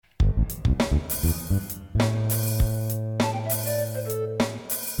Truth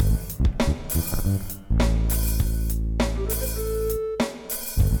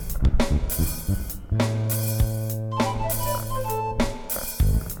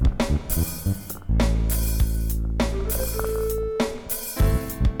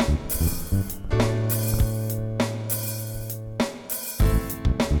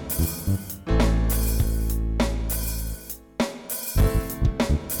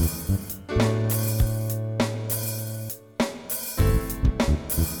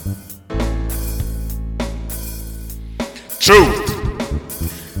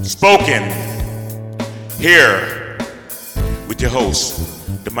spoken here with your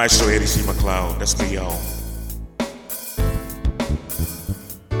host, the Maestro Eddie C. McLeod. That's me, y'all.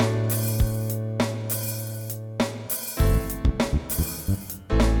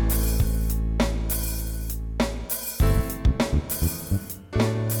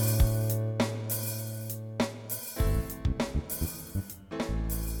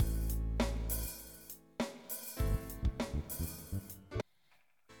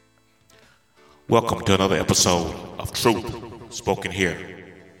 Welcome to another episode of Truth Spoken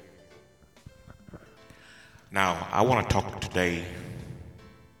Here. Now, I want to talk today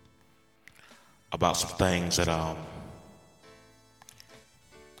about some things that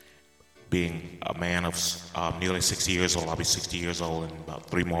being a man of nearly 60 years old, I'll be 60 years old in about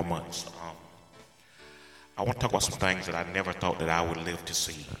 3 more months. I want to talk about some things that I never thought that I would live to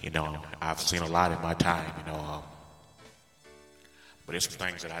see. You know, I've seen a lot in my time, but there's some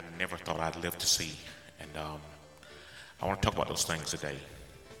things that I never thought I'd live to see. And I want to talk about those things today.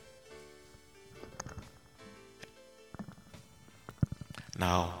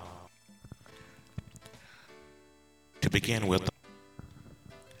 Now, to begin with,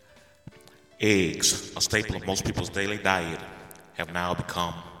 eggs, a staple of most people's daily diet, have now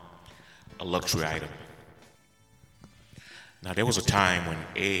become a luxury item. Now, there was a time when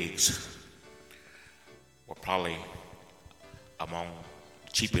eggs were probably among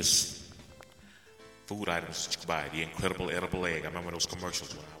the cheapest food items you could buy. The incredible edible egg. I remember those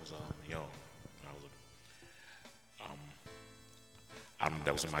commercials when I was young.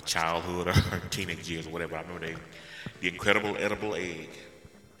 That was in my childhood or teenage years or whatever. I remember the incredible edible egg.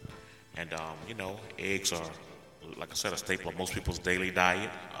 And eggs are, like I said, a staple of most people's daily diet.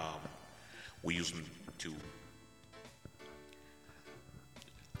 We use them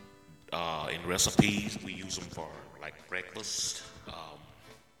in recipes. We use them for like breakfast.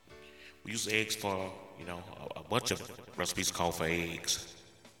 We use eggs for, a bunch of recipes call for eggs.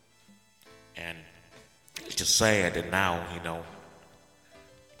 And it's just sad that now,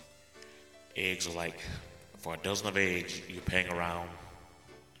 eggs are like, for a dozen of eggs, you're paying around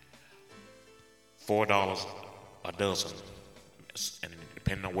 $4 a dozen. And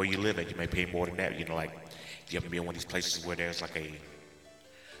depending on where you live at, you may pay more than that. Like, if you ever been in one of these places where there's like a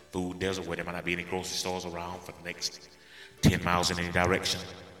food desert where there might not be any grocery stores around for the next 10 miles in any direction.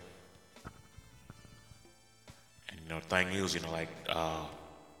 And the thing is,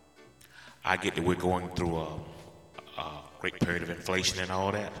 I get that we're going through a great period of inflation and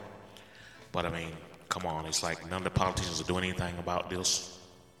all that. But I mean, come on, it's like none of the politicians are doing anything about this.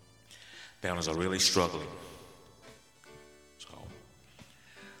 Families are really struggling. So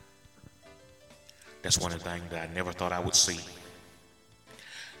that's one of the things that I never thought I would see.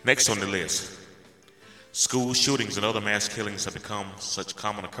 Next on the list, school shootings and other mass killings have become such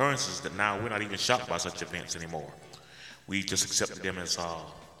common occurrences that now we're not even shocked by such events anymore. We just accepted them as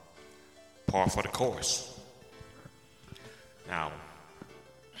par for the course. Now,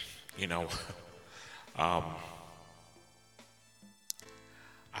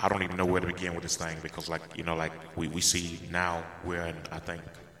 I don't even know where to begin with this thing because, we see now I think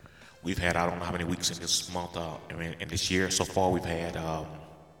we've had, I don't know how many weeks in this month, in this year so far, we've had,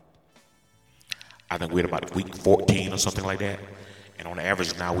 I think we're at about week 14 or something like that. And on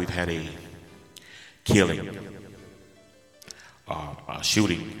average now we've had a killing, a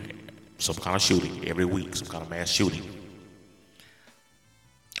shooting, some kind of shooting every week, some kind of mass shooting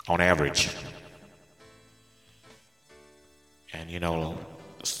on average. And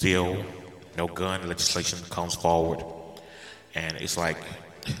still no gun legislation comes forward. And it's like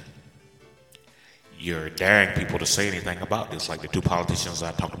you're daring people to say anything about this, like the 2 politicians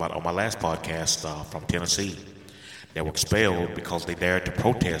I talked about on my last podcast from Tennessee that were expelled because they dared to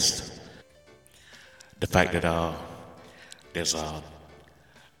protest the fact that there's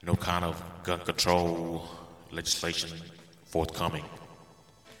no kind of gun control legislation forthcoming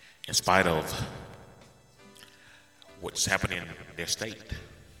in spite of what's happening in their state.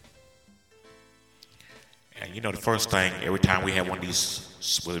 And the first thing, every time we have one of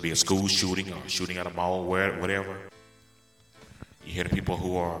these, whether it be a school shooting or shooting at a mall, whatever, you hear the people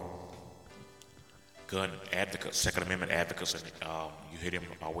who are gun advocates, Second Amendment advocates, and you hear them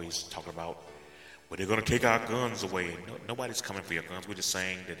always talking about, well, they're going to take our guns away. No, nobody's coming for your guns. We're just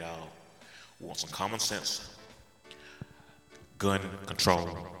saying that we want some common sense gun control.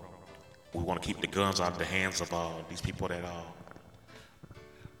 We want to keep the guns out of the hands of these people that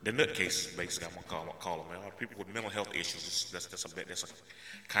the nutcases, basically. I'm gonna call them. People with mental health issues. That's a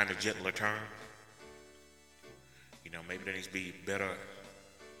kind of gentler term. Maybe there needs to be better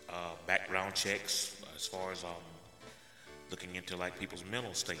background checks as far as looking into like people's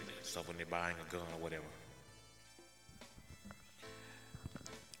mental state and stuff when they're buying a gun or whatever.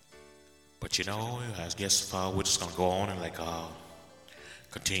 But I guess we're just gonna go on and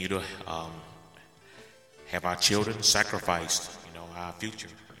continue to have our children sacrificed. Our future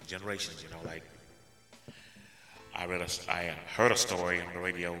generations. I heard a story on the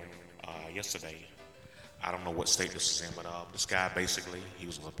radio yesterday. I don't know what state this is in, but this guy basically, he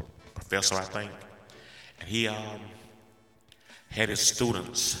was a professor, I think, and he had his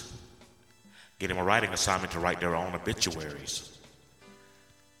students get him a writing assignment to write their own obituaries.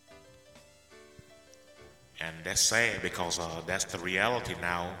 And that's sad because that's the reality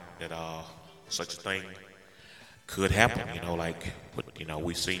now that such a thing could happen.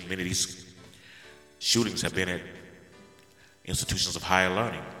 We've seen many of these shootings have been at institutions of higher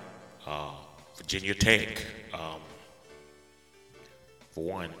learning. Virginia Tech, for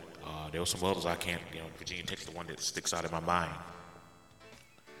one. There were some others I can't, Virginia Tech's the one that sticks out in my mind.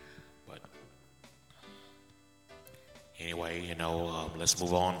 But anyway, let's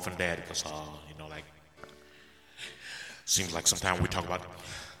move on from that because, seems like sometimes we talk about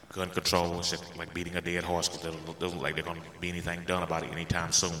gun control, it's just like beating a dead horse because it doesn't look like there's going to be anything done about it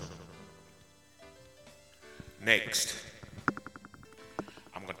anytime soon. Next,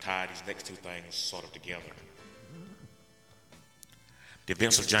 I'm going to tie these next two things sort of together. The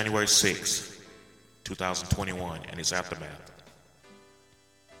events of January 6, 2021 and its aftermath.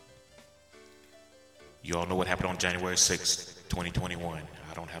 You all know what happened on January 6, 2021.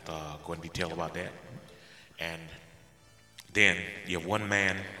 I don't have to go into detail about that. And then you have one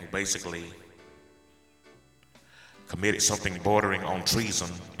man who basically committed something bordering on treason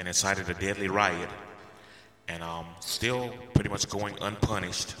and incited a deadly riot, and still pretty much going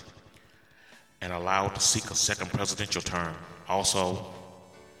unpunished and allowed to seek a second presidential term. Also,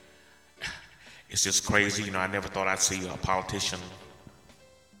 it's just crazy. I never thought I'd see a politician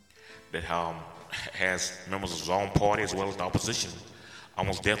that has members of his own party as well as the opposition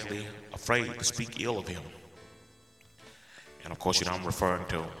almost definitely afraid to speak ill of him. And of course, I'm referring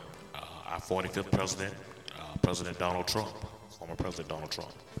to our 45th president, President Donald Trump, former President Donald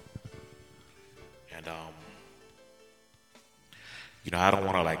Trump. And I don't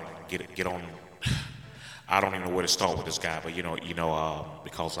want to get on. I don't even know where to start with this guy, but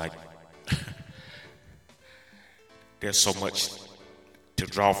because there's so much to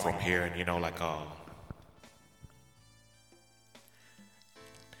draw from here, and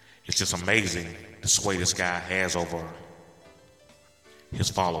it's just amazing the sway this guy has over his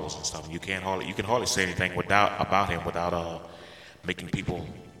followers and stuff. You can hardly say anything about him without making people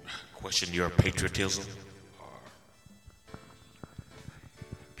question your patriotism.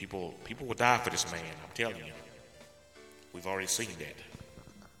 People will die for this man. I'm telling you. We've already seen that.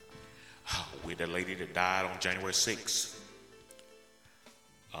 With that lady that died on January 6th.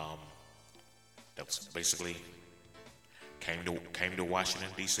 That was basically came to Washington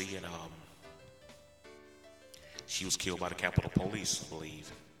D.C. and she was killed by the Capitol Police, I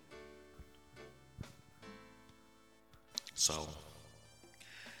believe. So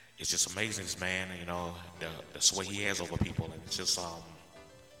it's just amazing, this man. The sway he has over people, and it's just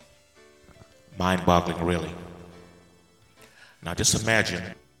mind-boggling, really. Now, just imagine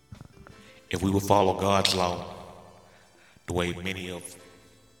if we would follow God's law the way many of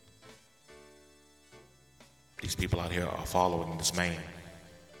these people out here are following this man.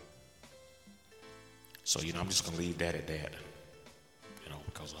 So, I'm just going to leave that at that,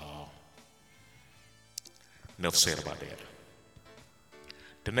 because enough said about that.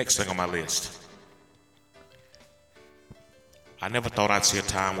 The next thing on my list. I never thought I'd see a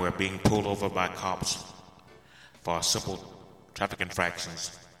time where being pulled over by cops for simple traffic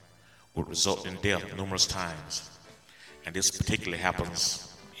infractions would result in death numerous times. And this particularly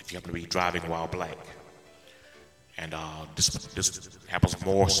happens if you happen to be driving while black. And this happens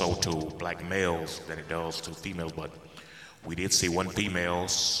more so to black males than it does to females, but we did see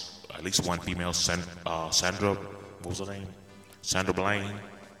at least one female, Sandra, what was her name? Sandra Bland.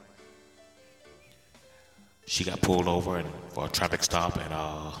 she got pulled over and for a traffic stop, and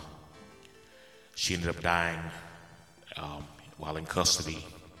she ended up dying while in custody.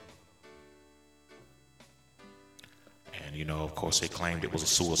 And of course, they claimed it was a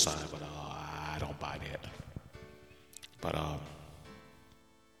suicide, but I don't buy that. But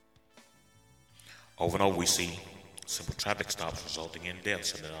over and over, we see simple traffic stops resulting in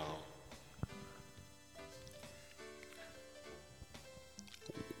deaths, and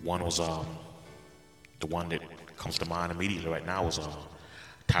one was the one that comes to mind immediately right now was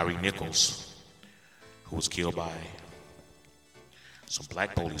Tyree Nichols, who was killed by some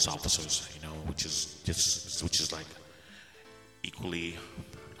black police officers. Which is like equally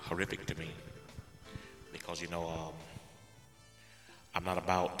horrific to me, because I'm not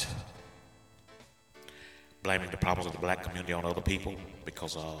about blaming the problems of the black community on other people,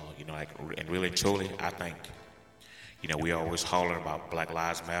 because and really and truly, I think we always hollering about Black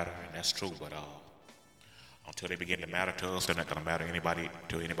Lives Matter, and that's true, but until they begin to matter to us, they're not going to matter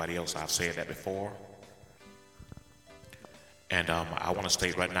to anybody else. I've said that before, and I want to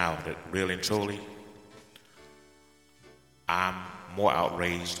state right now that really and truly, I'm more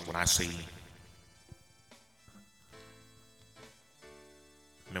outraged when I see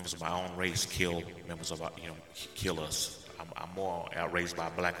members of my own race kill members of kill us. I'm more outraged by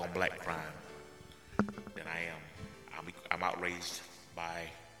black on black crime than I am. I'm outraged by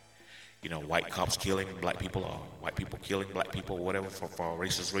white cops killing black people, or white people killing black people, or whatever, for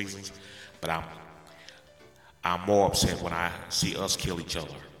racist reasons. But I'm more upset when I see us kill each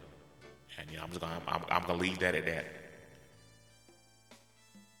other, and I'm gonna leave that at that.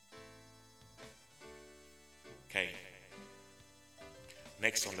 Okay.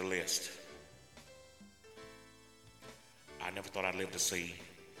 Next on the list, I never thought I'd live to see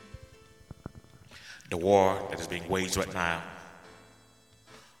the war that is being waged right now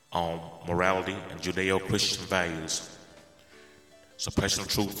on morality and Judeo-Christian values. Suppression of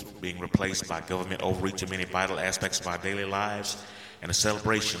truth being replaced by government overreach in many vital aspects of our daily lives, and a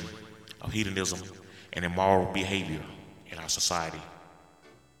celebration of hedonism and immoral behavior in our society.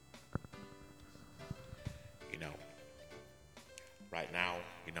 Right now,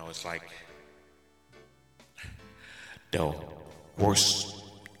 it's like the worse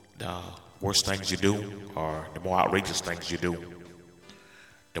things you do, or the more outrageous things you do,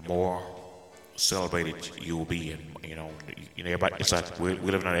 the more celebrated you will be. And everybody, it's like we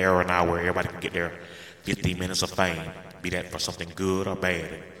live in an era now where everybody can get their 15 minutes of fame, be that for something good or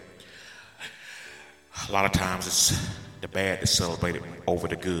bad. And a lot of times it's the bad that's celebrated over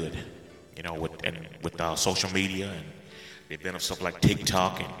the good. With social media and the advent of stuff like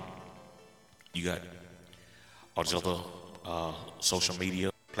TikTok, and you got all these other social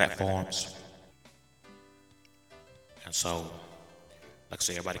media platforms. And so, like I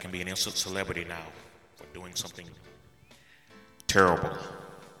say, everybody can be an instant celebrity now for doing something terrible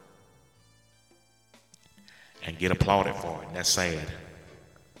and get applauded for it, and that's sad.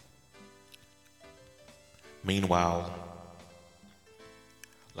 Meanwhile,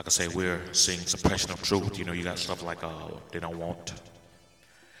 like I say, we're seeing suppression of truth. You got stuff like they don't want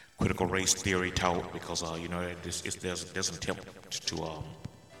critical race theory taught because there's an attempt to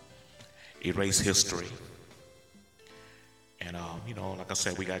erase history. And like I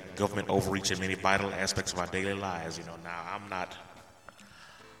said, we got government overreach in many vital aspects of our daily lives. Now I'm not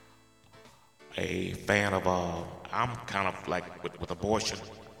a fan of I'm kind of like with abortion.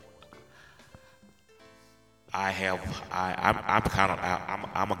 I'm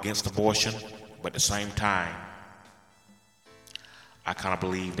against abortion, but at the same time, I kind of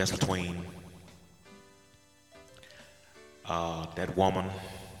believe that's between that woman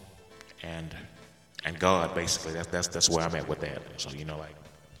and God. Basically, that's where I'm at with that. So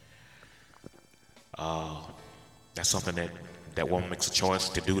that's something that woman makes a choice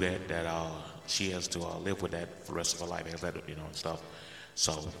to do that she has to live with that for the rest of her life, and stuff.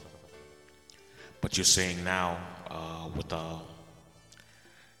 So. But you're seeing now with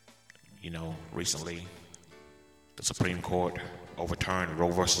recently the Supreme Court overturned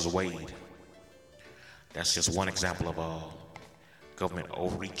Roe versus Wade. That's just one example of government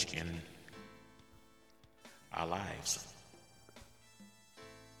overreach in our lives.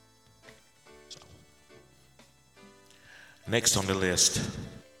 So, next on the list,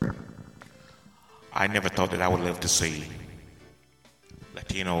 I never thought that I would live to see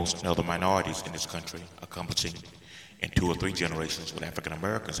Latinos and other minorities in this country accomplishing in 2 or 3 generations what African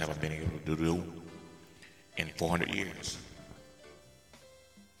Americans haven't been able to do in 400 years.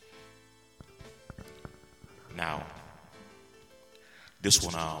 Now, this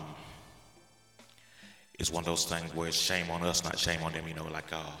one is one of those things where it's shame on us, not shame on them.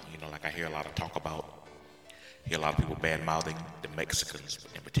 Like I hear a lot of talk about hear a lot of people bad mouthing the Mexicans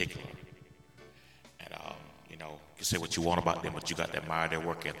in particular. And, you say what you want about them, but you got to admire their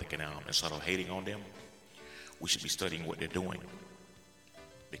work ethic. And instead of hating on them, we should be studying what they're doing.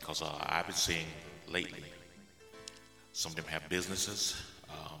 Because I've been seeing lately, some of them have businesses,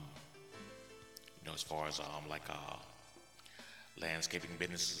 as far as landscaping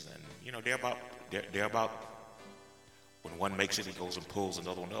businesses, and they're about when one makes it, he goes and pulls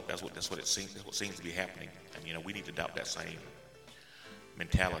another one up. That's what seems to be happening, and we need to adopt that same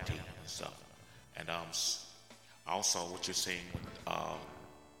mentality and stuff. And also, what you're seeing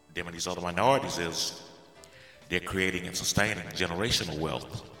with them and these other minorities is they're creating and sustaining generational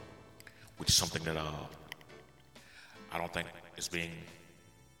wealth, which is something that I don't think is being.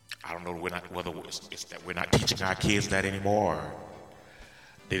 I don't know whether it's that we're not teaching our kids that anymore, or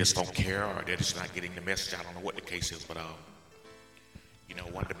they just don't care, or they're just not getting the message. I don't know what the case is, but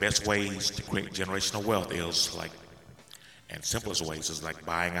one of the best ways to create generational wealth is and simplest ways is like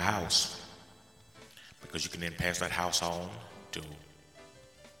buying a house, because you can then pass that house on to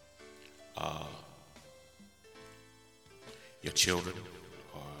your children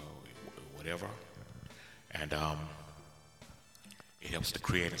or whatever, and it helps to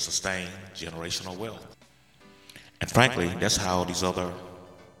create and sustain generational wealth. And frankly, that's how these other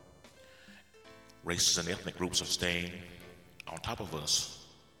races and ethnic groups are staying on top of us.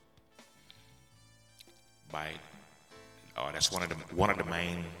 That's one of the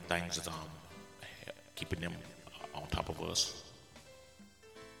main things that's keeping them on top of us.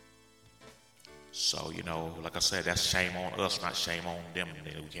 So like I said, that's shame on us, not shame on them.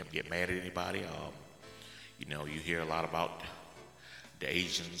 We can't get mad at anybody. You hear a lot about the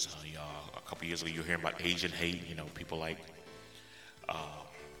Asians. A couple years ago, you were hearing about Asian hate. People like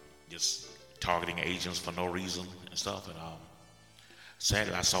just targeting Asians for no reason and stuff. And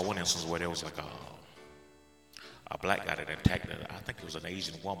sadly, I saw one instance where there was like a black guy that attacked her. I think it was an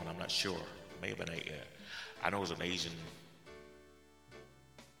Asian woman. I'm not sure. Maybe I know it was an Asian.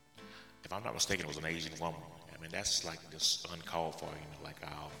 If I'm not mistaken, it was an Asian woman. I mean, that's like just uncalled for.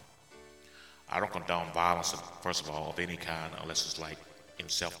 I don't condone violence, first of all, of any kind, unless it's like in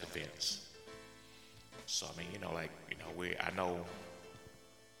self-defense. So I know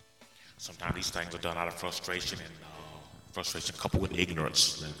sometimes these things are done out of frustration, and frustration coupled with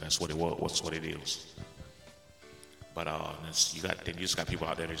ignorance. That's what it was. What's what it is. But you just got people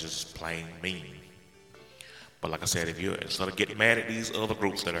out there that are just plain mean. But like I said, if you instead of getting mad at these other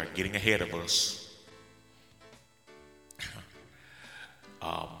groups that are getting ahead of us,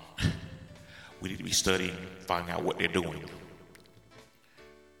 we need to be studying, finding out what they're doing.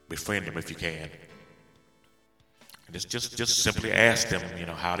 Befriend them if you can. And just simply ask them,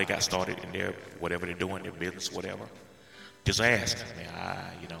 how they got started in their whatever they're doing, their business, whatever. Just ask.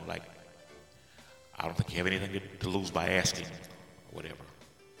 I don't think you have anything to lose by asking, whatever.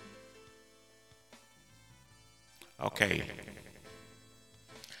 Okay.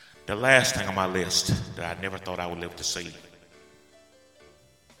 The last thing on my list that I never thought I would live to see.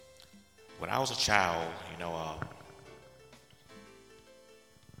 When I was a child,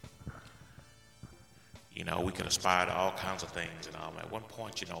 we could aspire to all kinds of things. And at one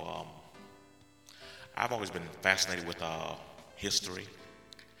point, I've always been fascinated with history,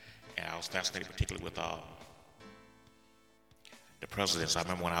 and I was fascinated particularly with the presidents. I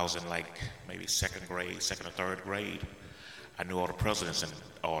remember when I was in maybe second or third grade, I knew all the presidents in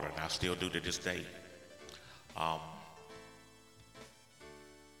order, and I still do to this day. And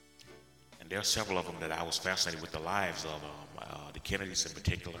there are several of them that I was fascinated with the lives of, the Kennedys in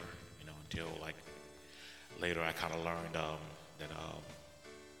particular, until later I kind of learned that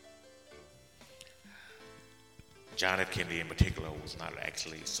John F. Kennedy in particular was not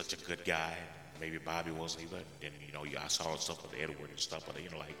actually such a good guy. Maybe Bobby wasn't either. And then, I saw stuff with Edward and stuff, but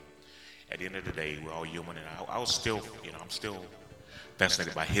at the end of the day, we're all human, and I was still, I'm still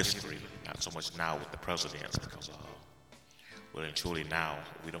fascinated by history, not so much now with the presidents, because, well and truly now,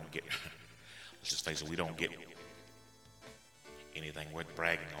 we don't get, let's just face it, we don't get anything worth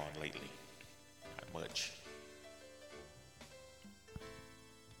bragging on lately. Not much.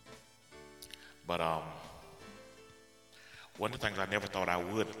 But one of the things I never thought I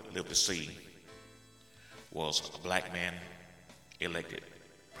would live to see was a black man elected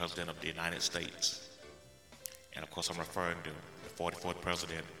president of the United States. And of course, I'm referring to the 44th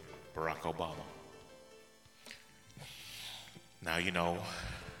president, Barack Obama. Now,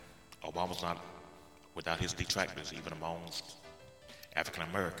 Obama's not without his detractors, even amongst African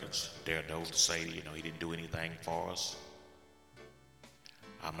Americans. There are those that say, he didn't do anything for us.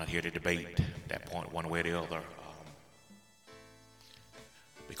 I'm not here to debate that point one way or the other,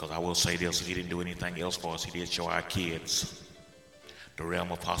 Because I will say this, if he didn't do anything else for us, he did show our kids the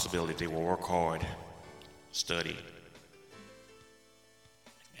realm of possibility. They will work hard, study,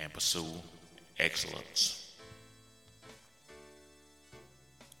 and pursue excellence.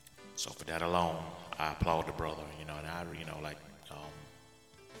 So for that alone, I applaud the brother, and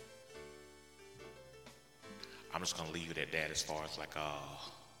I'm just gonna leave it at that as far as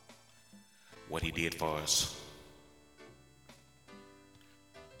what he did for us.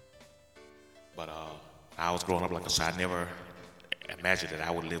 But I was growing up, like I said, I never imagined that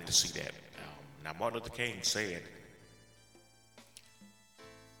I would live to see that. Now Martin Luther King said,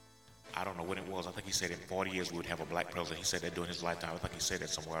 I don't know when it was, I think he said in 40 years we would have a black president. He said that during his lifetime. I think he said that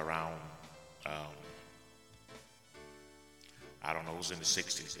somewhere around, I don't know, it was in the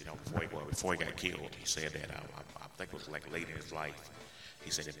 60s, before he got killed. He said that, I think it was like late in his life.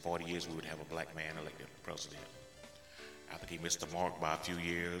 He said in 40 years we would have a black man elected president. I think he missed the mark by a few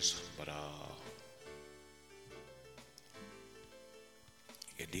years, but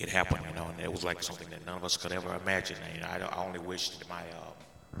it did happen, and it was like something that none of us could ever imagine. I only wish that my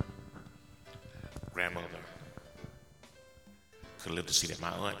grandmother could live to see that. My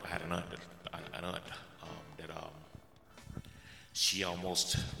aunt, I had an aunt that she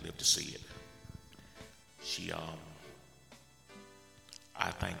almost lived to see it. She,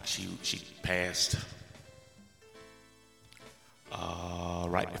 I think she passed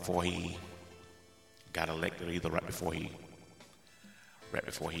right before he got elected, either right before he,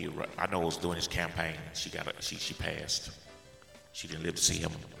 I know it was during his campaign. She passed. She didn't live to see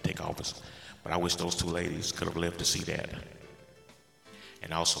him take office. But I wish those two ladies could have lived to see that.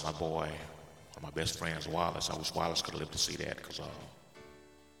 And also my boy, one of my best friends, Wallace. I wish Wallace could have lived to see that, because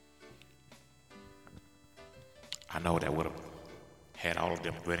I know that would have had all of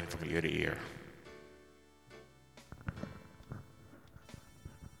them grinning from ear to ear.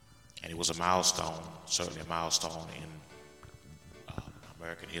 And it was a milestone, certainly a milestone in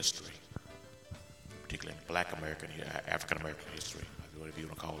American history, particularly in Black American, African American history, whatever you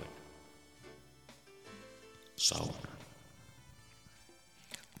want to call it. So,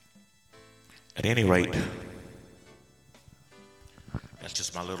 at any rate, that's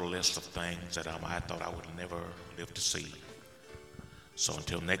just my little list of things that I thought I would never live to see. So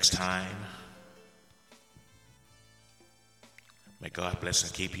until next time, may God bless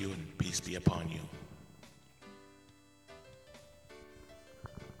and keep you, and peace be upon you.